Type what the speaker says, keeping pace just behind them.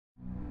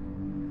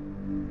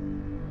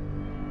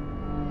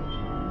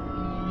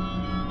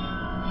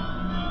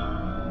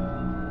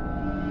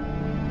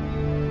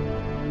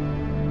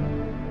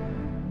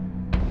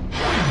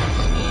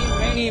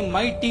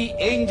mighty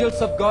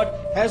angels of God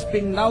has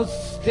been now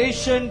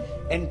stationed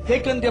and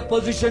taken their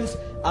positions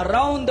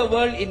around the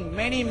world in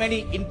many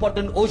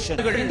important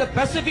oceans. In the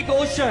Pacific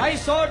Ocean, I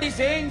saw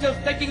these angels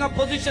taking up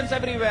positions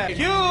everywhere.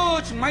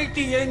 Huge,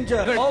 mighty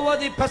angels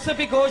over the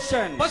Pacific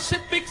Ocean. The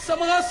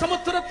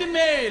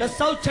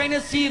South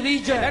China Sea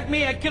region. Let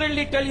me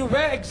accurately tell you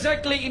where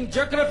exactly in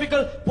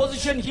geographical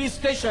position he is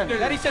stationed.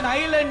 There is an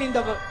island in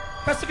the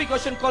Pacific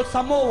Ocean called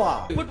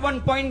Samoa. Put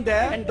one point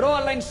there and draw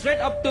a line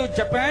straight up to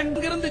Japan. And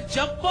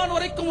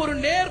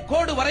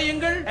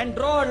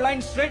draw a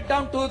line straight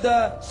down to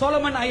the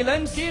Solomon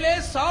Islands. And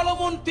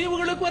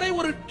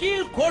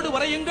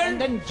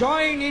then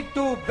join it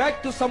to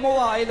back to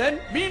Samoa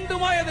Island. You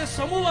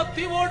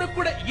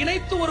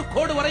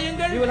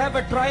will have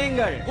a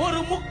triangle.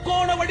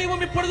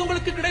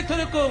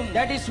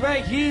 That is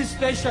where he is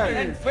stationed.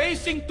 And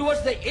facing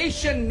towards the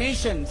Asian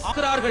nations.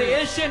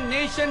 The Asian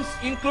nations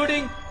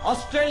including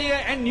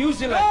Australia and New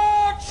Zealand.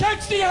 God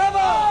shakes the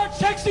heaven!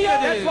 Shakes the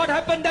heaven! That's what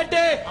happened that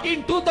day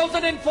in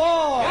 2004.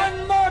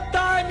 One more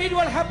time it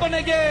will happen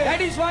again.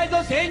 That is why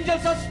those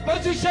angels are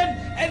positioned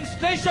and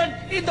stationed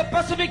in the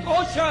Pacific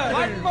Ocean.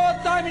 One more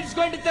time it's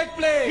going to take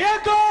place.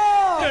 Here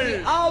God!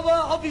 The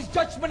hour of His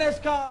judgment has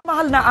come.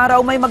 Mahal na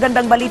araw, may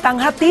magandang balitang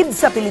hatid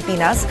sa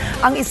Pilipinas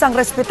ang isang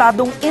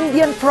respetadong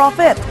Indian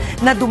prophet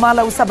na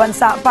dumalaw sa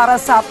bansa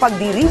para sa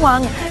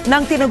pagdiriwang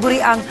ng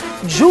tinaguriang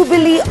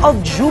Jubilee of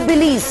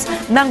Jubilees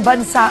ng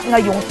bansa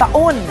ngayong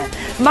taon.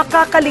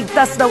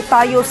 Makakaligtas daw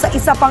tayo sa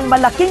isa pang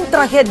malaking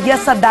trahedya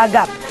sa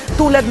dagat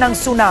tulad ng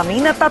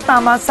tsunami na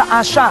tatama sa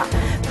Asia.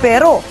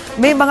 Pero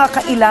may mga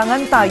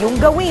kailangan tayong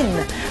gawin.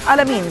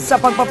 Alamin sa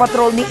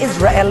pagpapatrol ni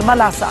Israel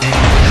Malasa.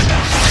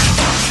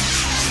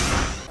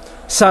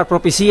 Sa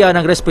propesiya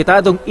ng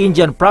respetadong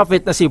Indian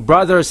prophet na si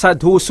Brother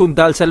Sadhu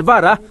Sundal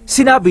Salvara,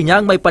 sinabi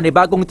niyang may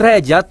panibagong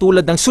trahedya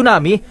tulad ng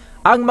tsunami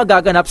ang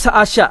magaganap sa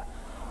Asia.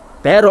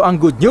 Pero ang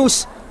good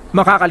news,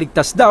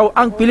 makakaligtas daw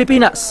ang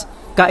Pilipinas.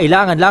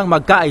 Kailangan lang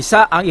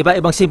magkaisa ang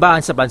iba-ibang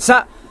simbahan sa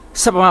bansa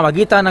sa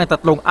pamamagitan ng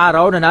 3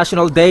 araw na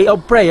National Day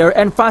of Prayer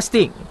and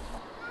Fasting.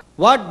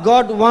 What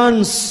God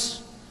wants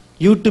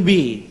you to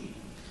be,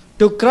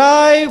 to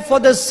cry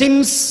for the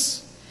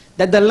sins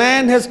that the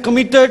land has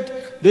committed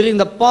during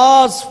the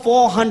past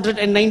 490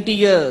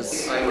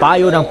 years.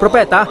 Payo ng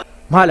propeta,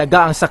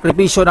 mahalaga ang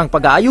sakripisyo ng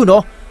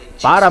pag-aayuno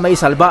para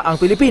maisalba ang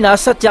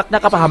Pilipinas sa tiyak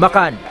na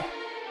kapahamakan.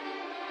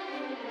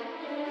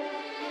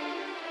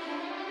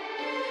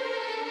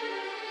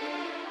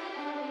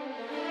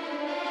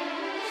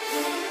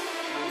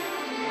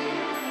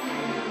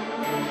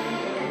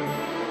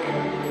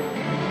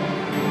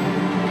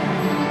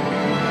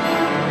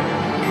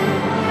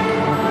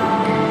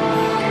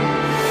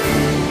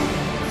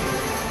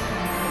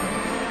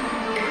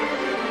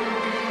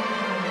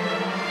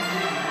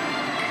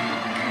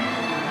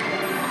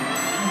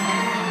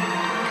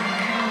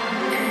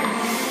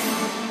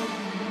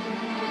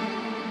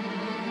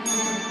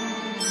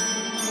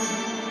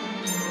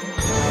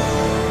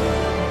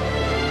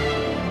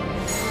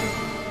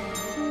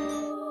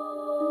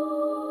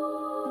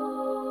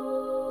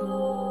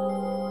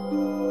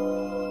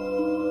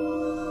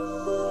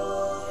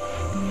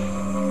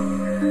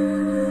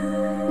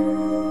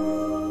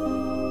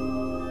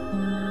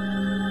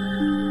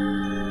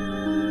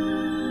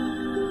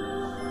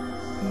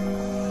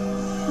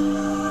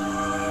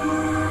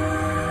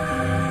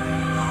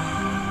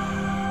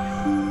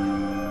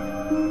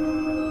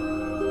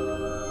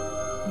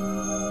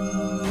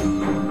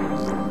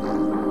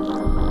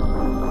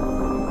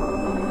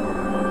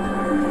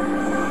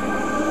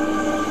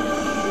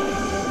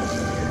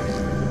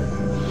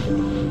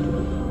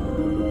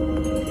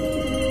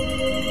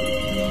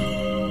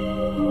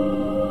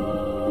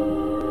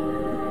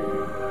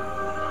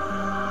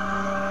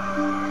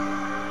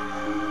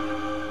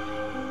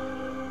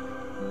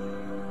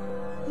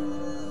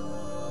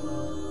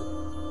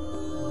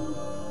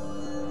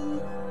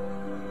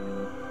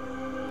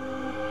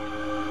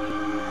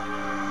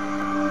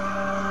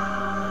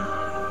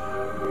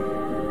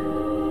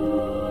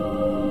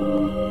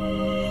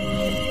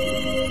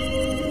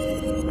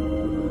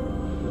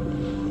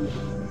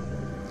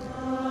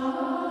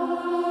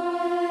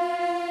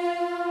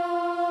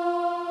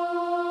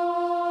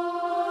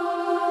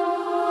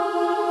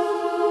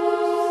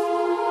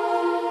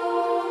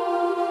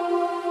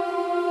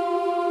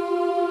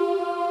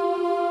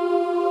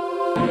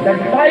 The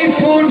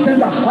typhoons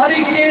and the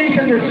hurricanes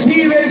and the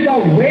sea waves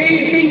are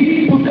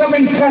waiting to come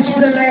and crush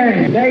the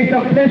land. There is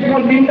a place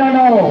called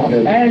Mindanao,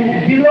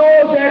 and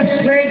below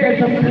that strait there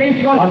is a place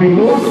called The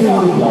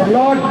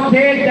Lord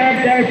said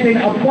that there has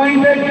been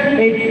appointed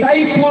a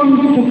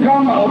typhoon to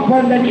come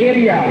upon that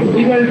area.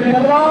 It will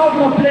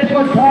surround the place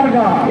called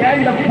Targa,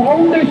 and the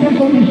foundations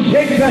will be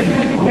shaken.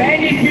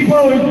 Many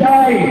people will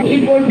die.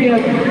 It will be a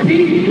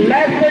big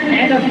lesson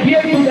and a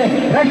fear to the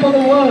rest of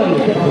the world.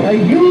 A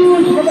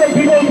huge number of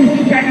people will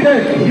be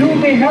scattered. You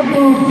may have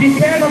to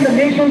depend on the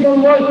nations of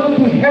the world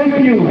to help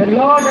you. The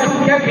Lord has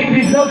kept it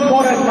reserved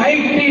for a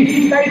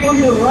mighty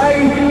typhoon to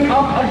rise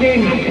up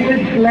again. It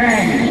is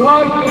land.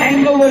 God's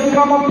anger will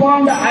come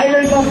upon the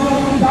islands of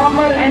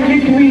Samar and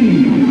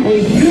Litvi.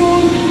 A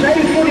huge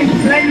typhoon is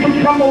planned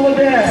to come over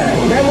there.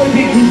 There will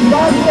be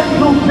disaster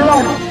through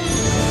flood.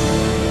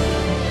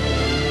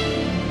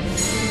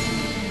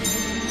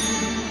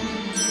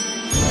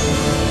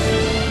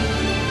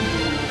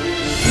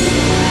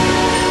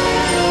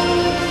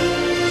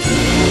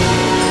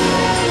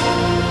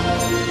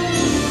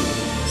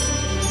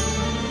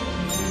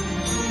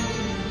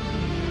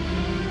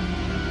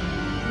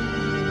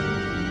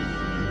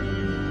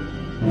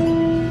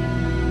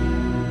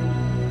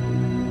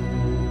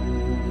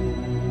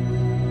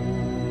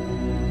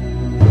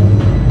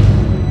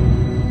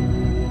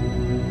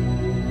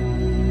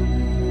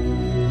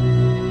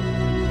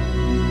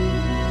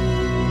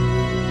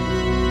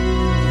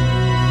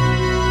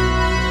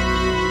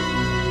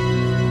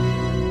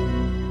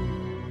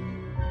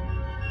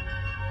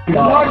 The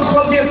Lord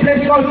showed me a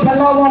place called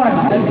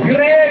Palawan. A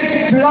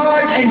great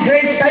flood and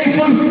great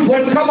typhoon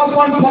will come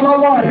upon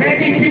Palawan.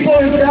 Many people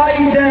will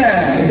die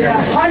there. There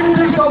are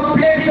hundreds of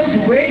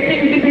places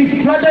waiting to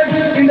be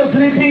flooded in the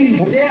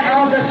Philippines. There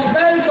are the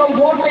smells of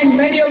water in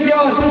many of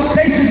your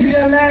places in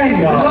your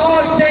land. The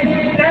Lord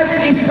says death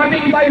is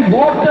coming by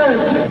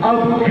water.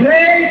 A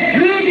great,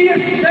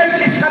 grievous death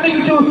is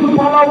coming to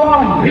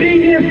Palawan.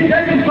 Grievous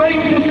death is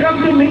going to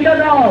come to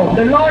Mindanao.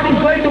 The Lord is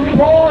going to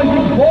pour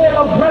His bowl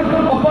of blood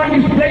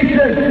upon His places.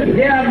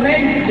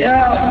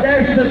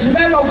 There's the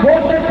smell of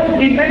water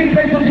in many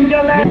places in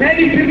your land.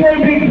 Many people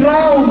will be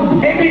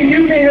drowned. Maybe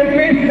you may have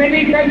faced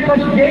many times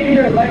such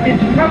danger, but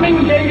its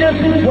coming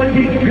dangers will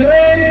be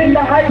great in the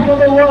eyes of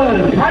the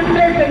world.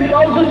 Hundreds and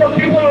thousands of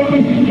people will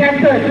be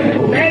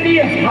scattered. Many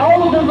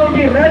houses will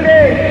be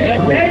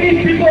ravaged.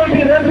 Many people will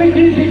be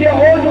refugees in their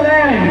own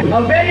land.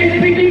 A very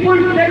pitiful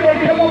state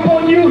will come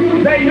upon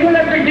you where you will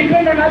have to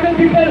depend on other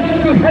people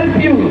to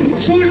help you.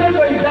 Children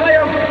will die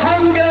of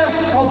hunger,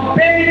 of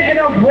pain, and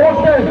of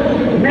water.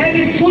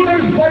 Many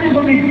children's bodies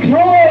will be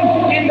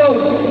thrown in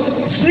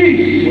the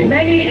streets.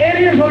 Many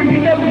areas will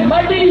become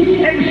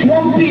muddy and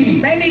swampy.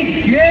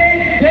 Many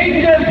great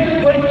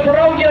dangers will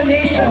surround your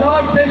nation. The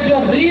Lord says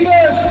your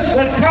rivers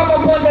will come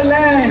upon the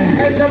land.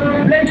 As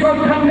a place called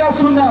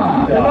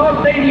Kangasuna. The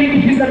Lord says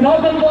in the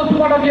northernmost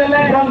part of your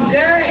land. From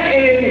there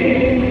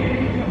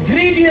a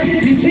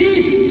grievous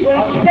disease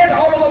will spread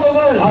all over the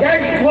world.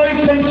 That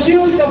will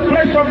consume the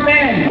flesh of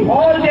man.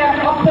 All their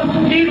upper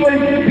skin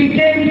will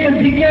begin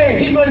to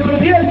decay. It will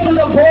pierce to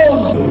the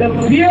bones.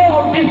 The fear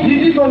of this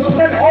disease will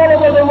spread all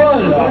over the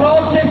world. The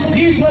Lord says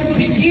this will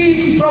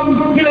begin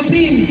from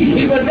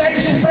Philippines. It will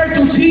then spread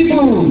to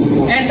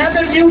Cebu.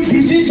 Another new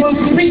disease will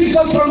spring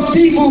up from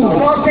Cebu. The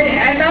Lord says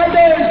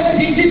another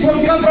disease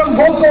will come from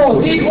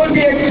Boko. It will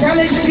be a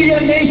challenge to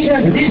your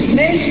nation. This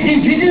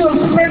disease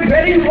will spread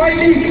very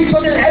widely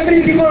so that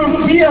every people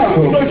will fear.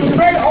 It will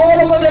spread all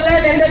over the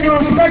land and then it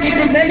will spread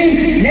into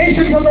many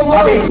nations of the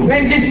world.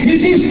 When this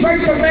disease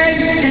strikes a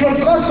man, it will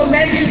cause a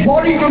man's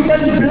body to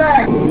turn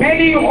black.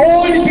 Many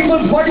old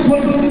people's bodies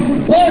will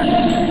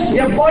burst.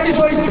 Their bodies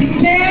will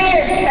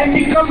decay and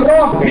become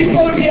rock.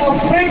 People will be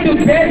afraid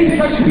to bury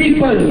such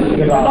people.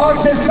 The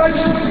Lord says such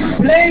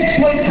plagues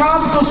will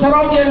come to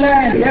surround your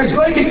land. There's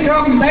going to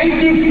come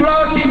mighty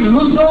floods in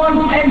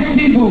Luzon and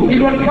Cebu. It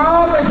will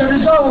come as a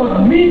result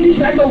of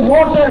winds and the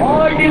water.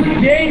 All these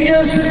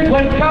dangers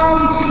will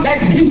come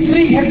that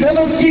history has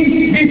never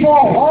seen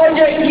before. All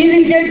your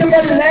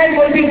irrigatable land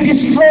will be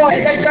destroyed.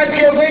 At that time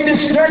you are going to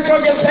stretch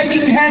out your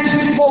begging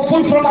hands for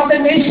food from other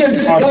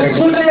nations. Your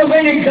children are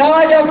going to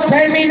die of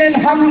famine and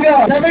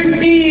hunger.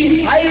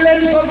 70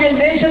 islands of your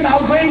nation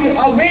are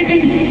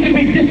waiting to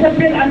be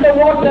disappeared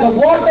underwater. The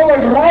water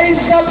will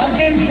rise up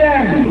against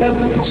them. The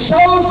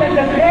shouts and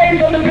the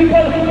cries of the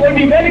people will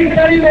be very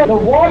terrible.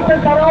 The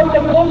waters around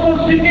the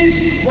coastal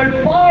cities will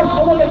pass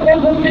over the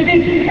coastal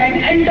cities and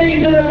enter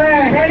into the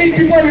land. Many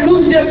people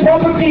lose their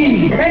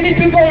property. Many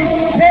people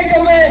take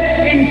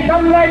away in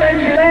sunlight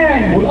and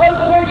land.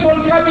 Earthquakes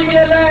will come in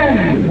your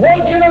land.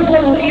 Volcanoes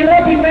will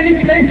erupt in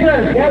many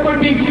places. There will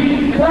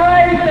be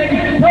cries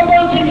and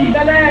troubles in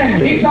the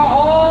land. These are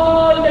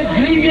all the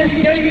grievous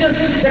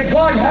dangers that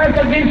God has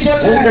against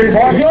your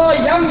land. Your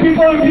young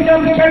people will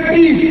become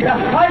captives. The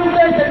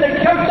hunters and the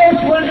captors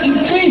will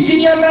increase in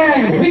your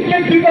land.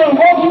 Wicked people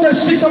walk in the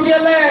streets of your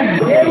land.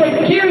 They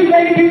will kill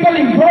many people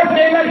in broad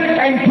daylight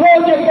and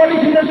throw their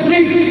bodies in the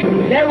streets.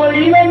 There will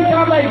even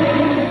come like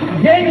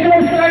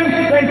dangerous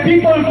times when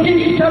people kill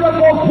each other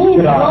for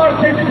food.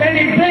 God says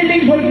many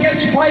buildings will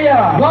catch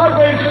fire. God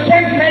will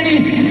set many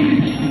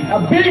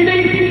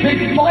buildings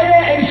with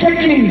fire and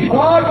shaking.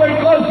 God will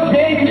cause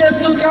dangers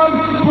to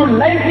come through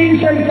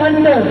lightnings and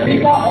thunder.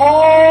 These are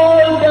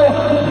all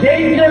the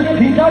dangers,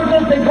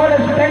 disasters that God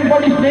has sent for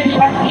this nation.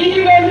 But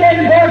even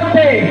then God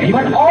says,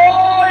 but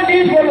all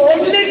these will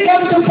only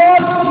come to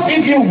pass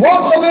if you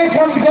walk away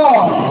from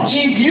God.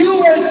 If you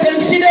will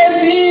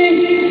consider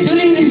me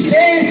during these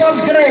days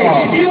of grace.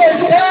 If you will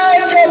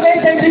turn your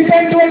ways and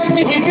repent towards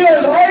me. If you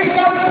will rise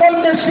up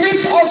from the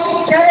sleep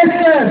of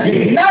character.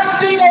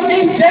 Nothing of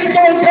these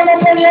danger will come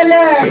upon your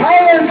land. I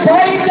will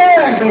fight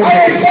them.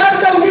 I will turn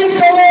the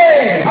winds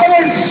away. I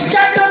will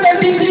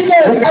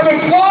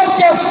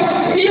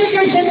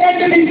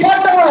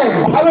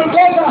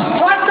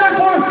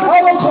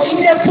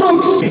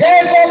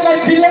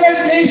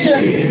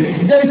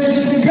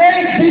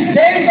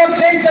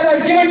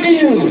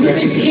It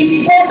is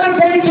important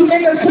for you to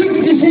make a quick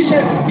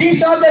decision.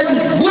 These are the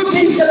good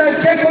things that are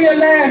kept for your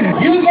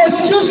land. You must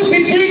choose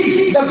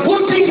between the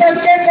good things that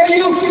are kept for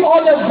you or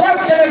the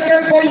works that are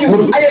kept for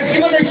you. I have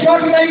given a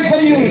short time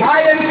for you. I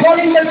am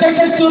calling the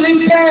churches to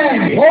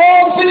repent.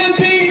 Oh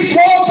Philippines,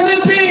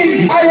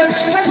 I have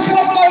stretched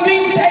out my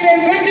wings and I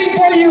am waiting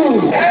for you.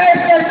 As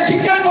a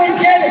chicken will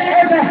get,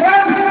 as a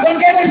ham will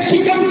get a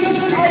chicken,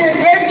 I am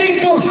waiting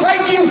to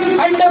hide you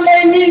under my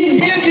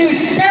wings. If you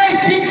stand,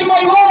 stick to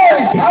my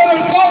word, I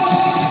will cause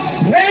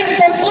rain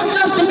for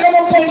goodness to come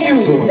upon you.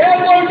 There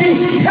will be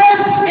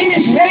health in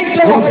his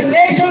rainfall. The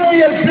nation will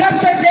be a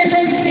blessed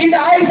nation in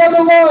the eyes of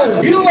the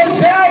world. You will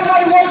bear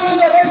my word to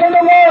the rest of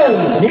the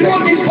world. You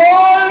will be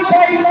called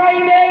by my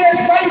name as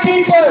my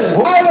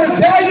people. I will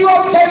bear you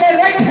up by my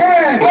right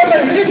hand. I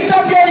will lift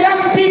up your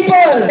young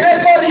people.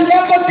 Therefore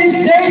remember these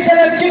days that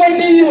I have given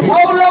to you.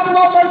 How long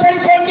more must I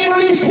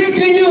continually speak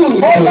to you?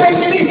 Oh my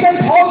Christians,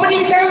 how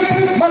many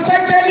times must I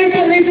tell you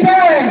to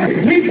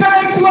repent?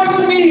 Repent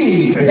towards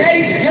me. There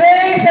is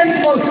grace and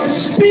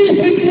peace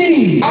with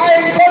me. I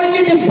am calling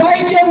you to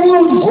bind your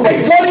wounds. I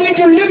am calling you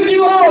to lift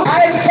you up.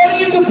 I am calling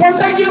you to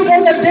protect you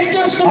from the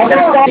dangers to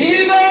come.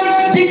 Even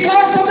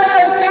because of the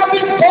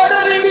established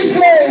border in this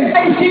place,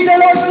 I see the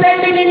Lord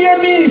standing in your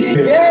midst.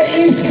 There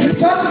is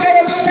some kind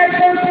of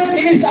sadness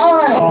in his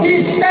eye. He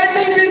is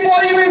standing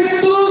before you with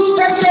two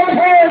stretched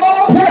hands.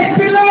 Oh, my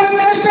beloved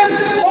nation,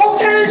 who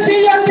can see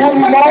your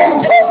temple?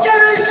 Who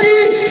can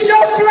see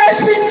your flesh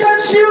being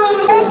consumed?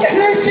 Who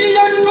can see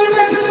your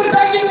children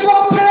begging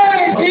for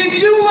bread? If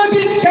you will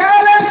be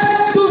careless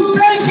to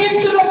break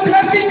into the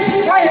blessing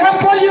I have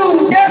for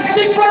you, just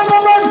think for a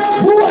moment,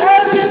 who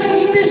else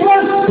in this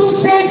world to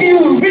save you?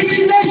 Which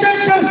nation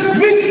will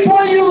win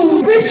for you?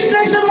 Which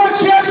nation will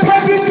share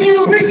bread with you?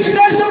 Which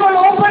nation will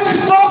open the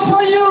door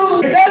for you?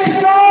 There is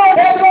no.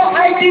 Therefore,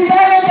 I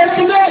desire that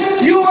today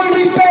you will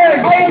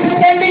repent. I am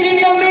standing in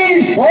your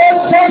midst.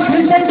 Oh, church,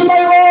 listen to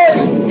my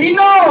word.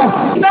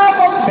 Enough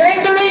of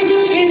dangling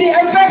in the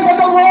effects of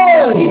the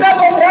world.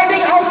 Enough of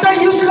running after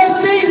useless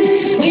things.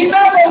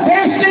 Enough of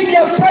wasting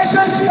your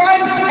precious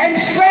time and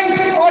strength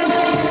on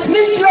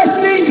needless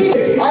things.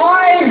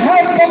 I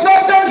have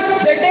forgotten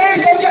the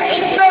days of your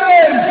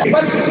ignorance,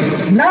 but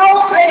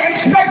now I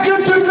expect you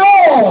to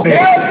know.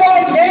 Therefore,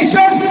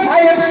 nations, I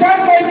have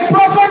sent my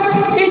prophet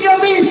in your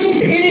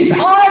midst. It is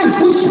I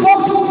who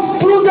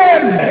spoke through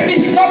them.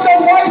 It is not the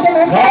voice of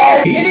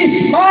God. It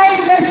is my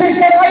message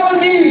that I will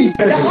lead.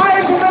 The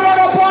eyes of the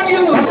Lord upon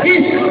you. He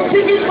is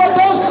seeking for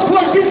those who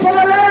are seeking for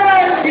the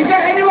land. Is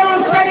there anyone who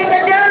is standing in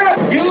the gap?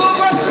 You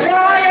must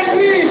cry and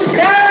weep.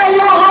 There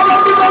your heart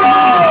to the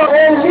Lord.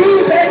 Oh,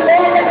 weep and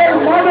mourn like a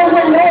mother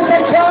who lost a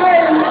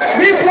child.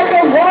 Weep like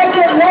a wife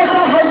who lost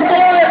a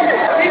husband.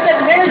 If the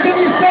nation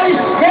is saved,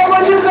 where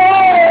will you go?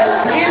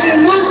 If you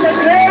lose the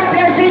great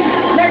blessing,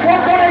 like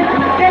what God has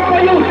kept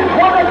for you,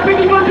 what a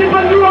pitiful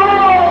people you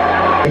are.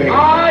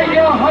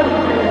 Your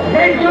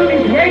husband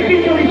is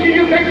waiting to receive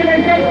you back to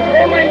myself.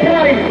 Oh my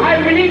bride, I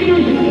am willing to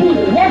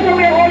wash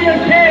away all your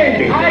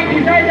shame. I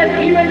desire that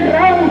even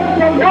now,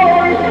 from now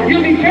on, you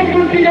be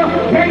faithful to your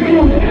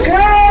bridegroom.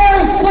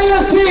 Cry for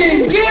your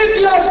sin. Give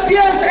your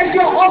tears as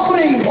your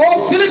offering.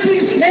 Oh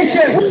Philippines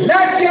nation,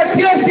 let your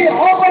tears be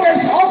offered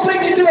as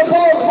offering into the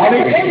bowl. The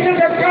angels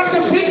have come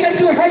to bring them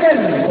to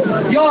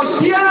heaven. Your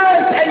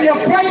tears and your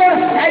prayer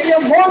and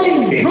your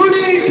mourning,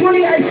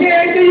 truly I say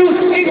unto you,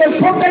 it will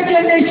protect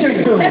your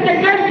nation. Let the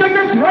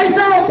grandchildren rise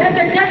up. Let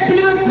the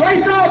grandchildren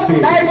rise up.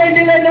 I will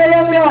delay no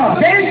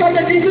longer. Based on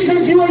the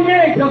decisions you will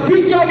make, the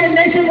future of your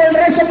nation will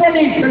rest upon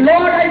it. The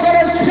Lord, I got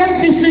to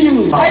strength this to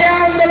you. I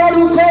am the Lord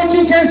who called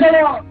you, says the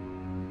Lord.